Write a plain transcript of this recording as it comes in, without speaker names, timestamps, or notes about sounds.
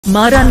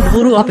Maran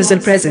Guru Official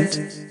present.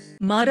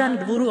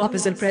 Maran Guru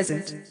Official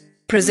present.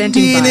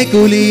 Presenting by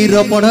kuli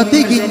Ropor Ta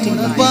Ga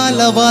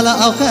bala bala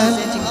akan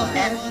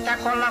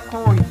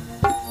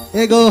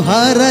ego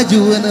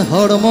harajuan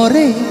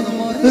hormore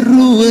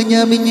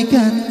ruanya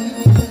minyikan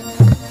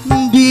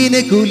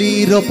bine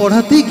kuli Ropor Ta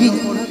Ga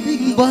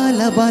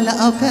bala bala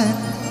akan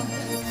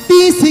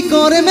tisi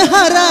kore me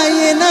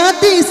haraye na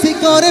tisi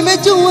kore me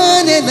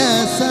juane na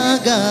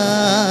saga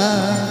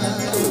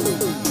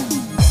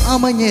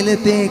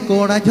amanyelete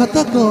kora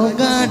jhoto ko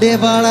gaade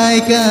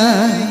balai ka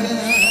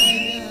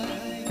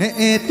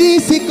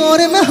तीसी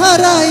कोरे में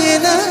हराए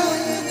ना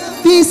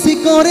तीसी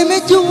कोरे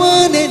में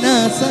जुआने ना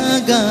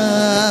saga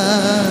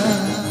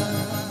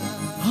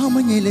हम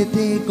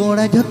लेते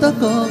कोड़ा जतो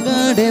को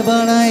गाड़े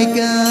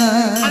बढ़ाएगा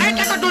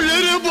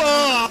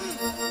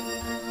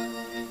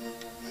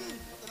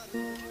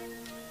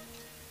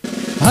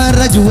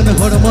हरा जुवन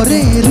होड़ मोरे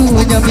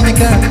रुया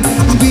मिनका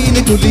बीन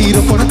कुली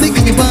रोपड़ ते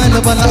कि बाल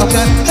बाला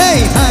का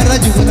हरा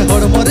जुवन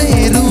होड़ मोरे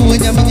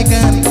रुया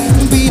मिनका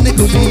बीन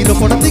कुली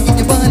रोपड़ ते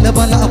कि बाल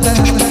बाला का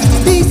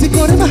तीस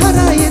कोरे में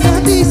हराए ना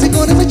तीस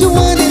कोरे में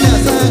जुआने ना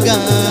सागा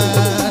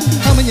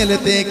हम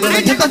लेते कोड़ा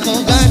जतो को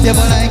गाड़े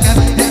बढ़ाएगा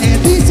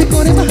तीस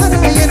कोरे में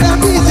हराए ना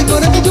तीस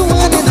कोरे में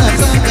जुआने ना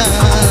सागा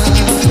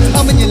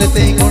हम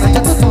लेते कोड़ा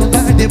जतो को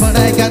गाड़े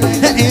बढ़ाएगा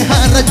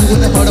हरा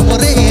जुवन होड़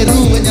मोरे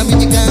रुया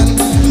मिनका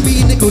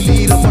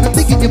kuli Ropor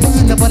Ta Ga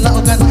bala bala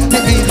akan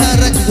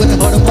hara juan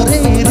hormore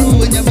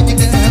ruanya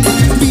minyikan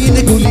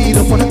bine kuli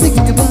Ropor Ta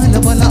Ga bala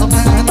bala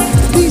akan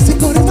tisi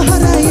kore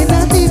maharaye na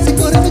tisi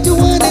kore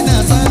juane na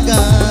saga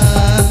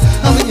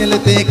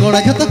amanyelete kora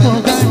jhoto ko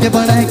gaade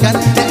badaikan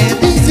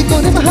tisi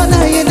kore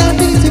maharaye na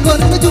tisi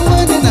kore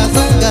juane na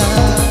saga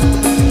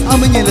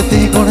amanyelete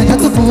kora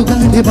jhoto ko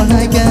gaade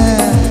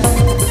badaikan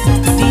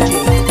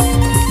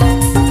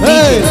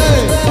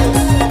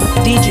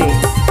DJ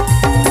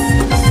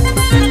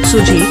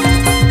Sujit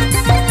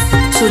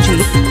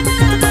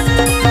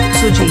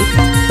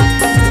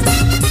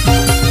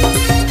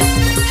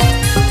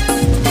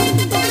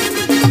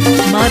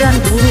Maran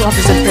Guru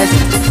Official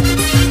present.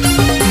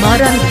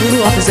 Maran Guru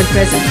Official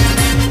present.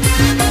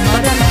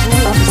 Maran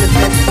Guru Official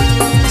present.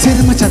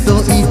 Sirma chado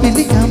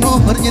ipili kamo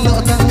hornyelo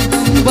akan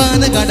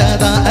bana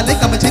gadada ale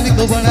kamchili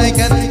ko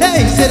banaikan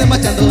sirma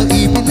chado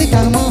ipili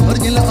kamo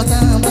hornyelo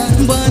akan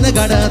bana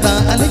gadada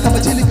ale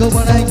kamchili ko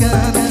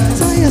banaikan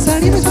saya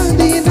sari mein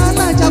bandi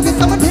nala chauke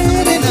tam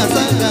dhere na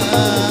saga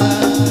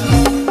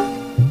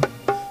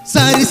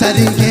sari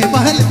sari ke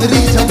bahal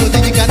meri chau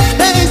dinkan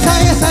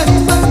saya sari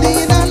bandi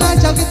nala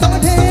chauke tam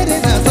dhere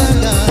na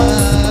saga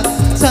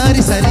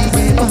sari sari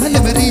ke bahal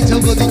meri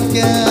chau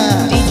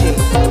dinkan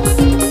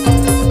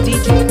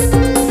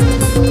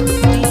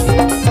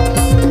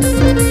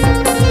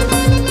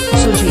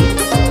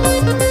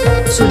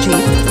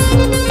Sujit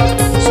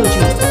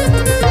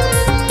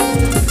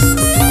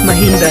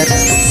Mahinder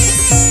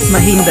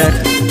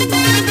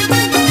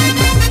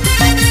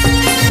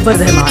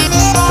Bardhaman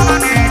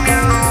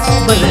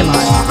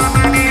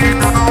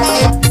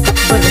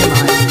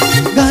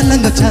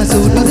galang cha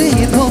suru re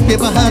thoke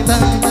bahata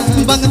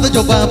bang to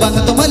joba bang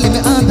to mali me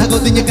aandha go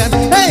dinkan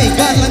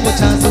galang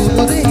cha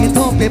suru re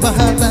thoke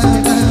bahata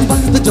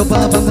bang to joba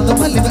bang to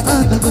mali me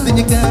aandha go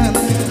dinkan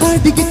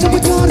aadi ke chum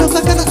choro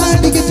sakana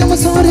aadi ke chum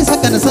sore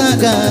sakana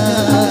saga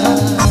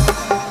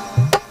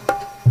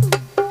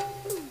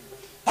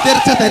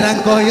tercha terang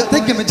koyo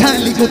teke me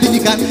jali go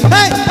dinkan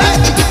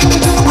aadi ke chum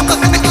choro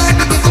sakana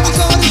aadi ke chum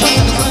sore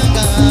sakana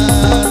saga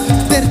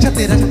tercha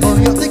terang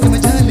koyo teke me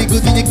jali go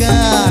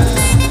dinkan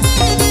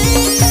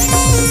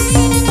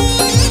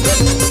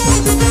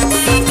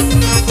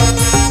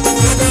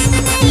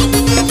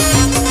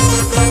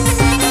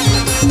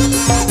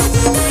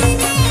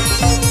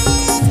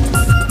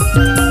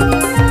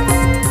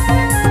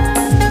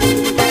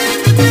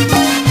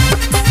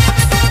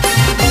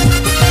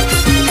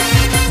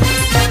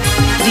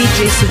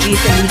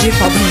Sujit and DJ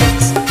Problem Mix.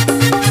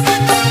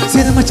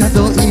 Sirma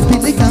chado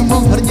ipili kamo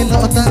hornyelo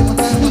akan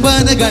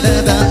bana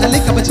gadada ale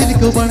kamchili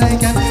ko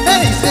banaikan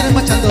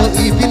sirma chado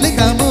ipili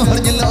kamo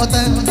hornyelo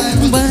akan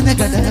bana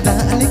gadada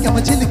ale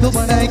kamchili ko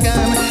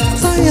banaikan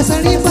saya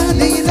sari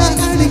bandi na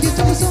adi ke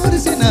chum sore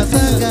se na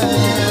saga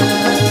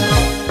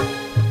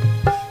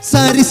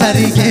sari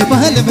sari ke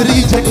bahal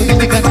meri chau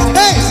dinkan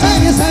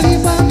saya sari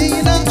bandi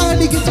na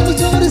adi ke chum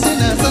sore se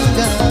na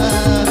saga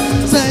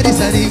sari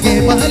sari ke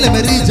bahal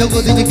meri chau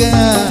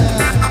dinkan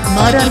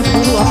Maran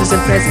Guru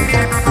Official present.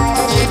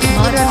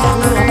 Maran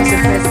Guru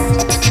Official present.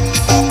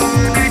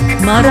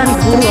 Maran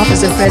Guru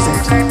Official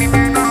present.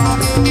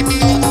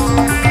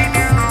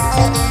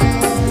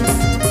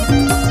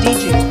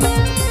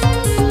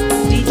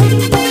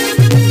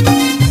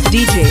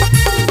 DJ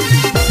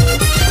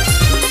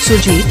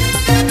Sujit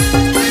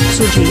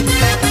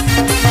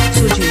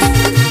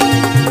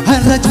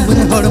hara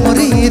juwan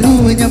hormore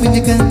ruanya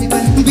minkan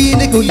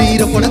bine kuli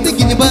Ropor Ta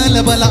Ga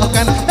bala bala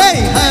akan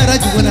hara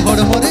juwan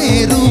hormore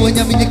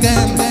ruanya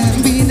minkan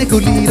bine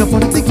kuli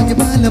Ropor Ta Ga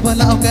bala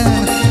bala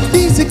akan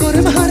tisi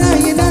kore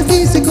maharaye na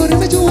tisi kore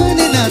me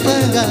juane na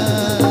saga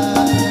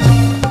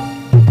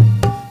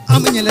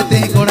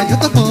nyelete kora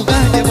joto ko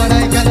gade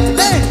banaikan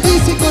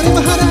tisi kore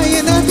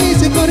maharaye na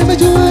tisi kore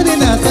majuane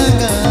na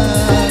sanga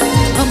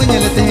am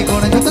nyelete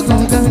kora joto ko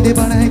gade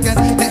banaikan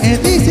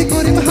tisi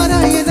kore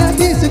maharaye na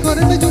tisi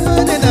kore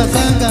majuane na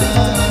sanga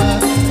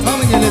am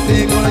nyelete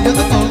kora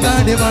joto ko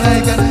gade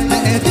banaikan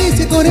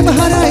tisi kore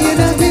maharaye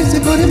na tisi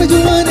kore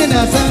majuane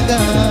na sanga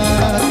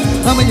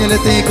am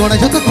nyelete kora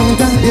joto ko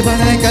gade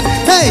banaikan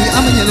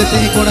am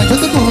nyelete kora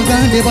joto ko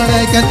gade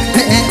banaikan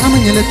am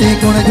nyelete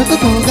kora joto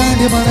ko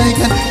gade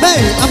banaikan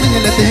am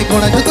nyelete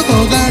kora joto ko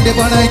gade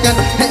banaikan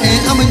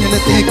am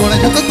nyelete kora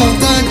joto ko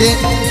gade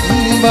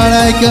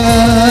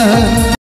banaikan